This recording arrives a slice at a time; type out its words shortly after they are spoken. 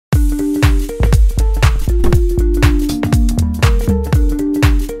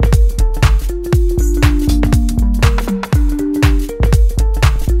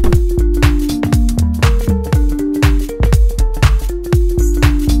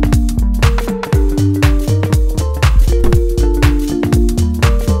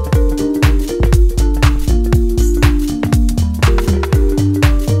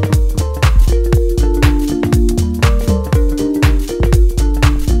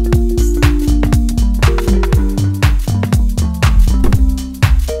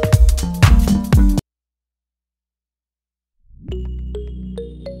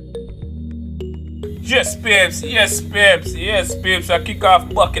Yes, babes, yes, babes, yes, babes. I kick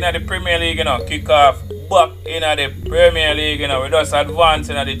off back in the Premier League, you know. Kick off back in the Premier League, you know. We just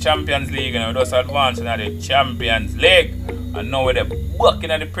advancing in the Champions League, you know. We just advancing in the Champions League. And now we're back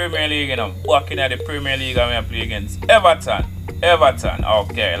in the Premier League, you know. Back in the Premier League and we play against Everton. Everton.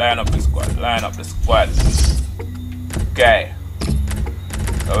 Okay, line up the squad. Line up the squad. Okay.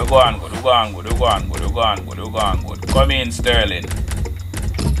 So we go on good, we go on good, we go on good, we go on good, we go on good. Come in Sterling.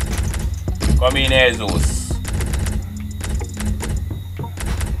 Come in Jesus.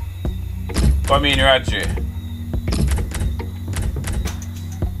 Come in Rodri.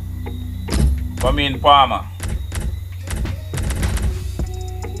 Come in Palmer.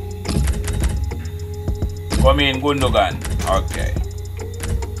 Come in Gundogan. Okay.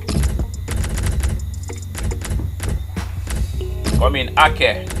 Come in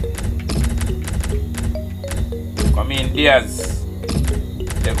Ake. Come in Diaz.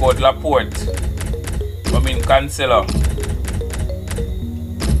 Take out Laporte. Come in Cancelo.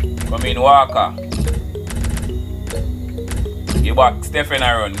 Come in Walker. Give back Stephen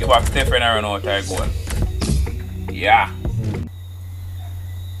Aaron. Give back Stephen Aaron out of goal. Yeah.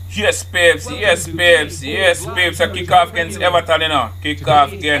 Yes, babes. Yes, babes. Yes, babes. A kick off against Everton, you know. Kick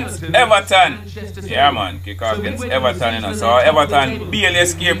off against Everton. Yeah, man. Kick off against Everton, you know. So Everton barely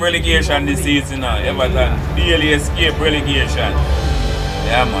escape relegation this season, you know. Everton barely escape relegation.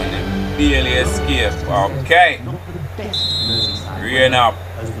 Yeah, man. They barely escape. Okay. Rain up.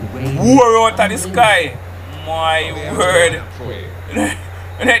 War out of the sky. My word.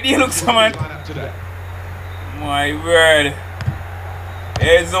 Let you look, man. My word.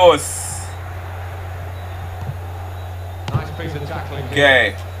 Jesus. Nice piece of tackling.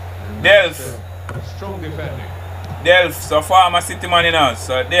 Okay. Delph. Strong defending. Delph, so former City man in us.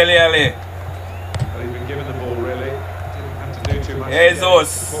 So Dele Alli. Well, he's been given the ball really. Didn't have to do too much.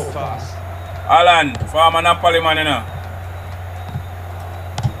 Jesus. Poor pass. Alan, former Napoli man in us.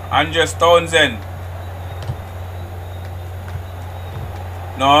 Andres Townsend.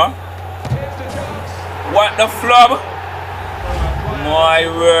 No? What the flub? My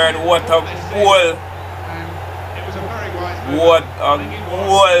word, what a goal! What a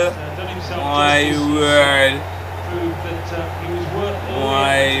goal! My word!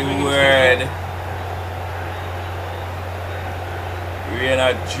 My word! We're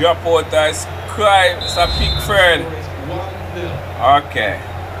gonna drop out the sky. It's a Pickford. Okay.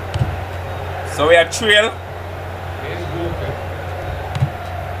 So we are trail.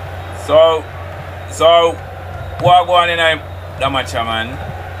 So what going on in the match, man?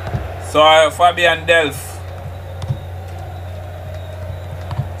 So Fabian Delph.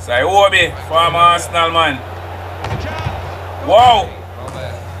 So Obi, former Arsenal man. Wow!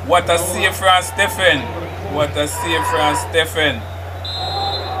 What a save from Stephen. What a save from Stephen.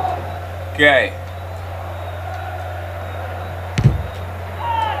 Okay.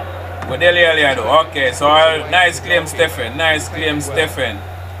 What the hell do? Okay, so nice claim Stephen. Nice claim Stephen.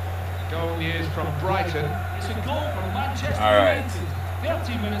 Goal is from Brighton. It's a goal from Manchester. All right.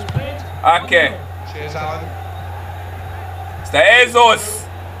 30 minutes played. Okay. Cheers, Alan. It's the Jesus.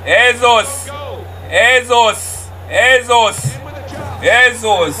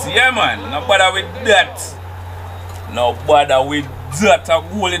 Jesus. Yeah, man. No bother with that. No bother with that. A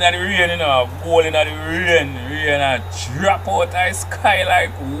goal in the rain, you know. A goal in the rain. Rain and drop out of the sky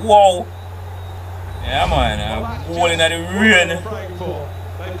like wow. Yeah, man. A goal in the rain.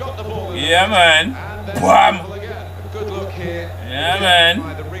 Yeah, man. Bam. Good look here. Yeah, man.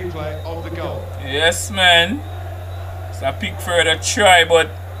 By the replay of the goal. Yes, man. It's a Pickford a try, but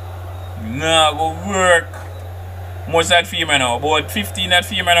nah, go work. Much that fee, man, now? About 15 that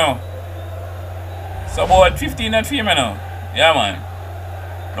fee, man, now. So about 15 that fee, man, now. Yeah, man.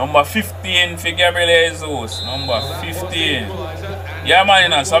 Number 15 for Gabriel Jesus. Number 15. Yeah, man, you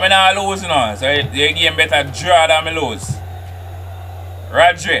know. So I'm not lose, you know. So the game better draw than me lose.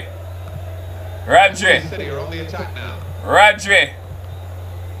 Rodri. City are on the attack now. Rodri.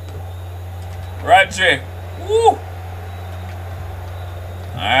 Woo.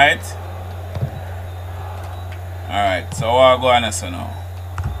 Alright. Alright, so what go on so now?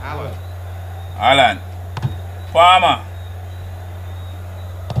 Alan. Palmer.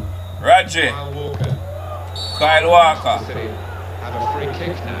 Rodri. Kyle Walker. City have a free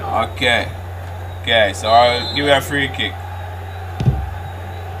kick now. Okay, so I'll give you a free kick.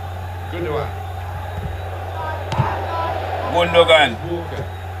 Gundogan.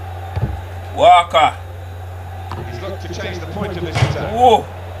 Walker. He's looked to change the point of this attack. Whoa.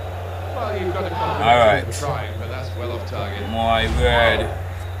 Well, you've got to Alright. trying, but that's well off target. My word.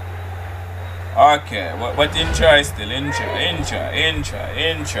 Okay, but in try still, in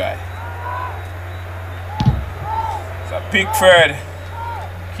try. So Pickford.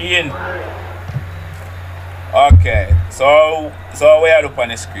 Keane. Okay. So we are up on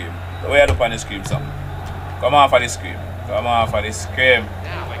the screen. We are up on the screen something. Come on for the screen. Come on for the screen.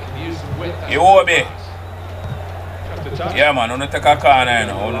 You will be. Yeah, man, wanna take a corner, you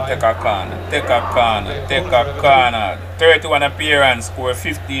know. Wanna take a corner. Take a corner. Take a corner. 31 appearance, score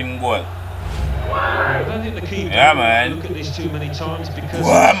 15 goal. I don't think the keeper look at this too many times because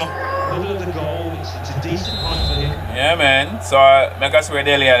middle of the goal, it's a decent height for him. Yeah, man. So make us see where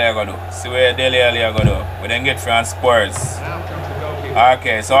Dele Alli are gonna do. See where Dele Alli are gonna do. We then get from Spurs.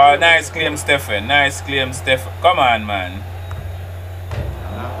 Okay, so nice claim, Stephen. Nice claim, Stephen. Come on, man.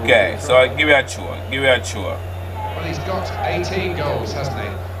 Okay, so give you a chore. Give you a chore. Well, he's got 18 goals, hasn't he?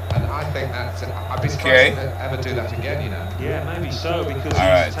 And I think that's... I'd be surprised to ever do that again, you know. Yeah, maybe so, because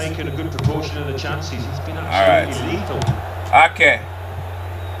he's taken a good proportion of the chances. He's been absolutely lethal. Okay.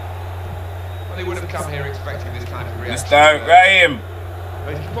 Well, he would have come here expecting this kind of reaction. Mr. Raheem.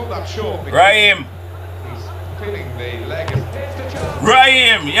 But he's pulled that short because Raheem. he's feeling the leg.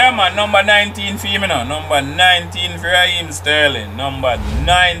 Raheem, yeah man, number 19 for him, you know. Number 19 for Raheem Sterling. Number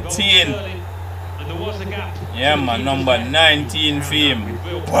 19. Yeah man, number 19 for him.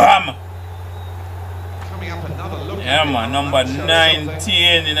 Bam! Yeah man, number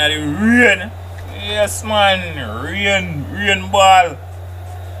 19 in the rain. Yes man, rain ball.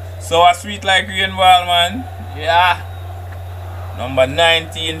 So sweet like rain ball, man. Yeah. Number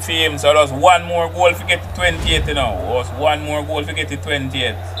 19 for him. So that's one more goal to get to 28, you know. Was one more goal to get to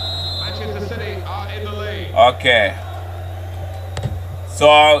 28. Manchester City are in the lead. Okay.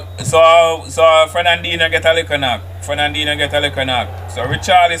 So Fernandinho get a little knock. Fernandinho get a little knock. So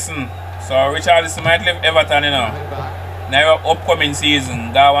Richarlison might leave Everton, you know. Now upcoming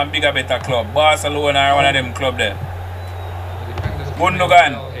season, got one bigger better club. Barcelona are one of them club there.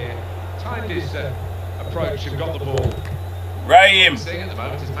 Gundogan. Timed his approach and got the ball. Raheem. Seeing at the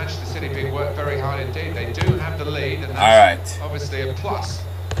moment is Manchester City being worked very hard indeed. They do have the lead, and that's obviously a plus.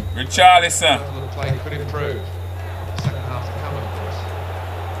 Richarlison. The play could improve. Second half to come, of course.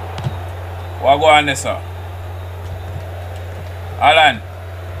 What go on there, sir? Alan.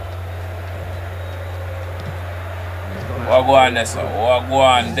 What go on there, sir? What go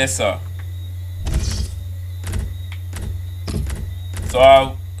on there, sir?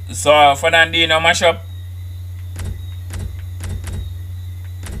 So Fernandinho mash up.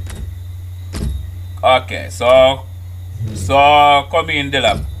 Okay, so come in the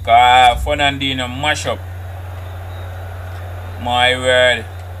lab. Fernandinho mash up. My word.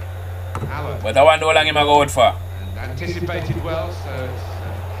 Alan. But I wonder how long him go out for. And anticipated well, so it's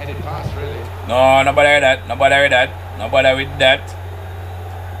headed past really. No, nobody with that. Nobody with that. Nobody with that.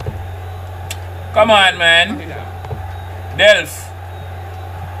 Come on, man. Delph.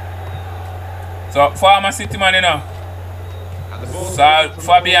 So former City man, you know. So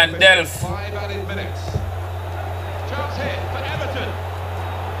Fabian Delph. 5 added minutes. Chance hit for Everton.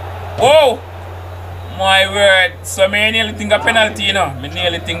 Whoa! My word. So me nearly think a penalty, you know. Me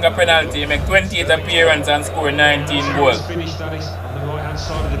nearly think a penalty. Make 28 appearance and score 19 goals.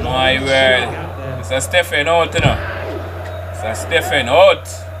 My word. It's a Stephen out, you know. It's a Stephen out.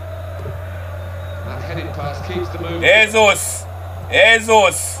 That headed pass keeps the move. Jesus.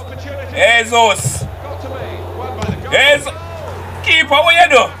 Jesus. Jesus. Got to be. Won by the goal. Jesus. Keeper, what you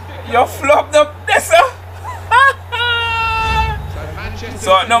do? You flopped up there, sir.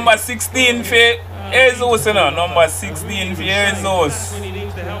 So number 16 for Jesus, you know. Number 16 for Jesus.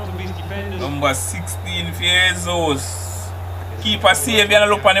 Number 16 for Jesus. Keeper save and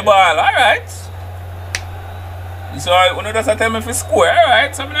look on the ball. Alright. So when you just tell me for score,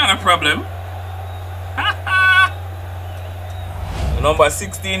 alright, so not a problem. Number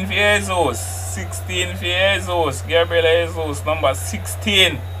 16 for Jesus. 16 for Jesus. Gabriel Jesus, number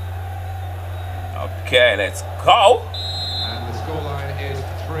 16. Okay, let's go. And the scoreline is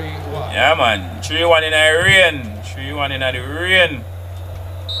 3-1. Yeah, man. 3-1 in the rain. 3-1 in the rain.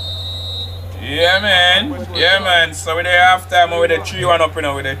 Yeah, man. Yeah, man. So we're there half time with a 3-1 up, you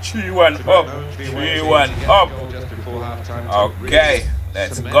know. With a 3-1 up. 3-1 up. Okay,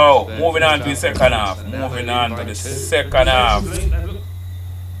 let's go. Moving on to the second half. Moving on to the second half.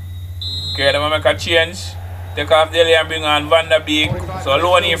 Okay, then we make a change. Take off Dele and bring on Van der Beek. So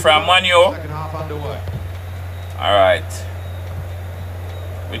loan in from Manu. Alright.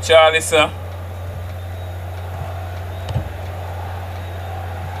 With Richarlison.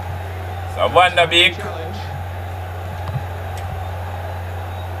 So Van der Beek.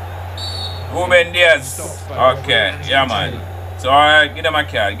 Ruben Diaz. Okay, yeah man. So alright, give them a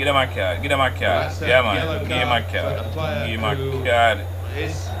card, give them a card, give them a card. Yeah man, give him a card. Give him a card.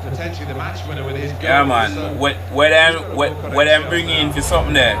 is potentially the match winner with his goal. Yeah, man. So Where them bring in for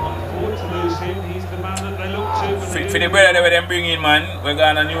something there? Afford to lose him. He's the man that they look to. For the brother where them bring in, man. We're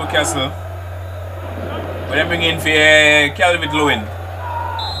going to Newcastle. Where them bring in for Calvert Lewin.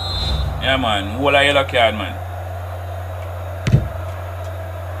 Yeah, man. Whole a yellow card, man.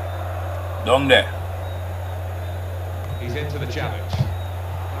 Down there. he's into the challenge.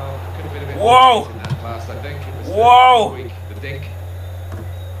 Well, could have been a bit Whoa! in that pass, I think. It was Whoa! weak, the dink.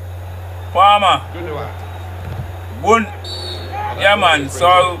 Palmer. Good to act. Good. Yeah, man.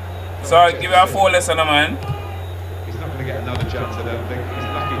 So give her a 4 lesson, man. He's not going to get another chance, I don't think. He's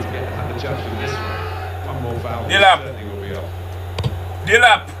lucky to get another chance from this one. One more foul. Dilap. Certainly will be off.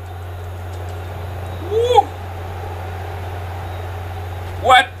 Dilap. Woo.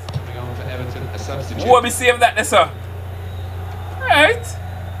 What? Coming on for Everton, a substitute. Who will be saved that there, sir? Right.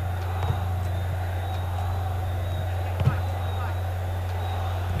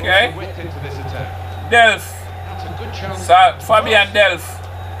 Okay. Width into this attack. Delph. That's a good chance. So Fabian Delph.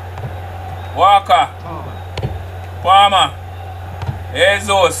 Walker. Palmer.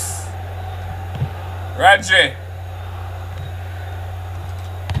 Jesus. Radje.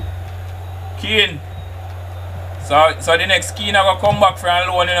 Keane. So the next Keane are going to come back from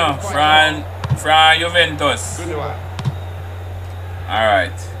loan, you know, from Juventus. Good to act.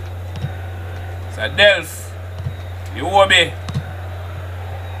 Alright. So Delph. Iwobi.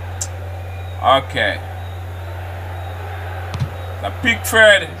 Okay. So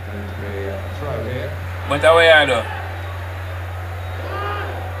Pickford. It's going to be a throw here. But away I do.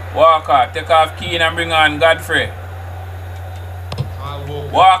 Walker. Take off Keane and bring on Godfrey. Kyle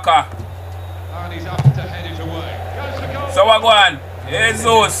Walker. Walker. And he's up to head it away. Goes the goal. So what go on?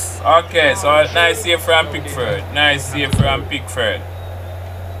 Jesus. Okay, so nice save from Pickford. Nice save from Pickford.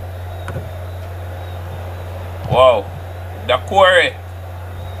 Wow. The quarry.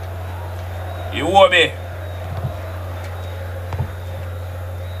 Iwobi.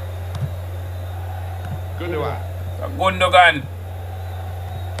 Good to act. So Gundogan.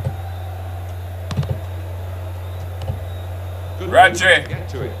 Good Rodri. move to get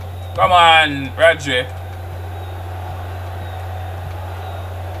to it. Come on, Radje.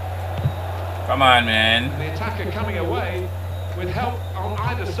 Come on, man. And the attacker coming away with help on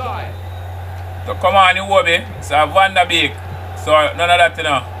either side. So come on, Iwobi. So Van der Beek. So none of that, you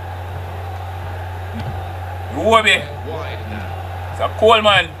know. Iwobi. Wide now. So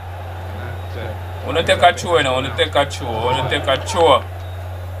Coleman. And that, Wanna take a throw now. Wanna take a throw. Wanna take a throw.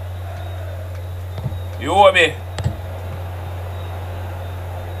 Iwobi.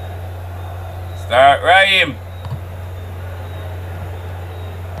 Start Raheem.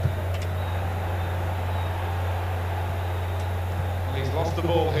 he's lost the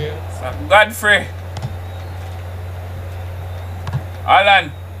ball here. So Godfrey.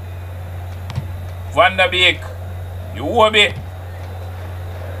 Alan. Van der Beek. Iwobi.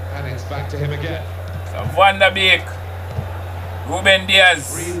 And it's back to him again. So Van der Beek. Ruben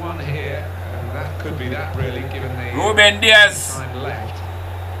Diaz. 3-1 here. And that could be that really, given the Ruben Diaz. time left.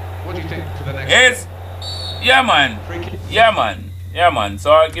 What do you think for the next? Yes. Yeah, man. Free kick. Yeah, man. Yeah, man.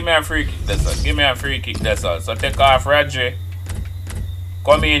 So give me a free kick. That's all. Give me a free kick. That's all. So take off Radje.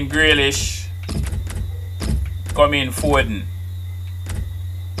 Come in Grealish. Come in Foden.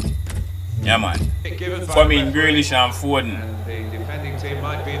 Yeah, man. Given by Come the in referee. Grealish and Foden. And the defending team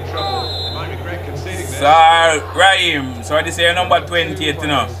might be in trouble. They might regret conceding this. So Raheem. So this is your number 28, you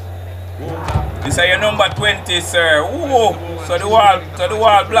know. Warmed up. This is your number 20, sir. Ooh. So the wall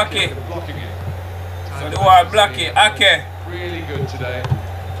block it. Blocking it. So the wall block it. Okay. Really good today.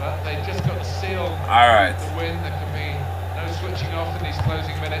 But they just got to seal Alright. the win. There can be no switching off in these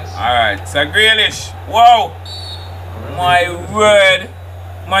closing minutes. Alright. So Grealish. Wow. My word.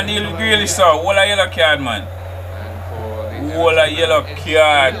 Man, Neil Grealish, sir. Whole a yellow card, man. And for the Whole a yellow it's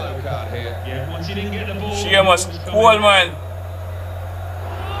card. yellow card here. Yeah, once he didn't get the ball. Sheamus, cool, man.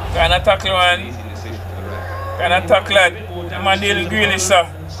 Kind of tackle, man. Easy decision for the ref. Kind of tackle it. Man, Neil Grealish, sir.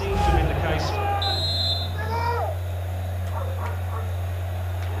 Seems to have been the case.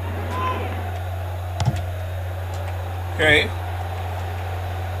 Okay.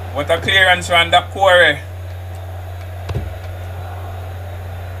 What a clearance on that quarry.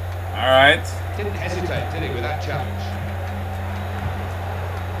 Alright. Didn't hesitate, did he, with that challenge?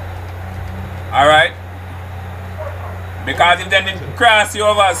 Alright. Because if they didn't cross you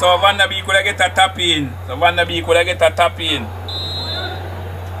over, so Van der Beek could have get a tap in. So Van der Beek could have get a tap in.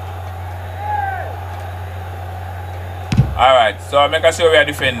 Alright, so make sure we are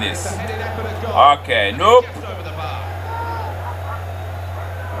defend this. It's a headed effort at goal. Okay, nope. Just over the bar.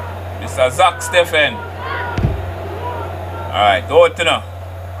 Mr. Zach Steffen. Alright, go to now.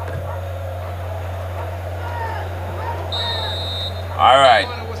 Alright.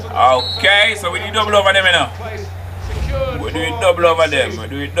 Okay, so we do double over them now. We do it double over them. We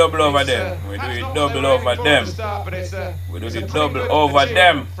do it double over them. We do it double over them. We do it double over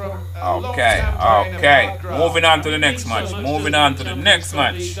them. Okay, okay. Moving on to the next match. Moving on to the next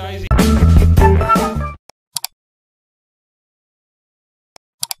match.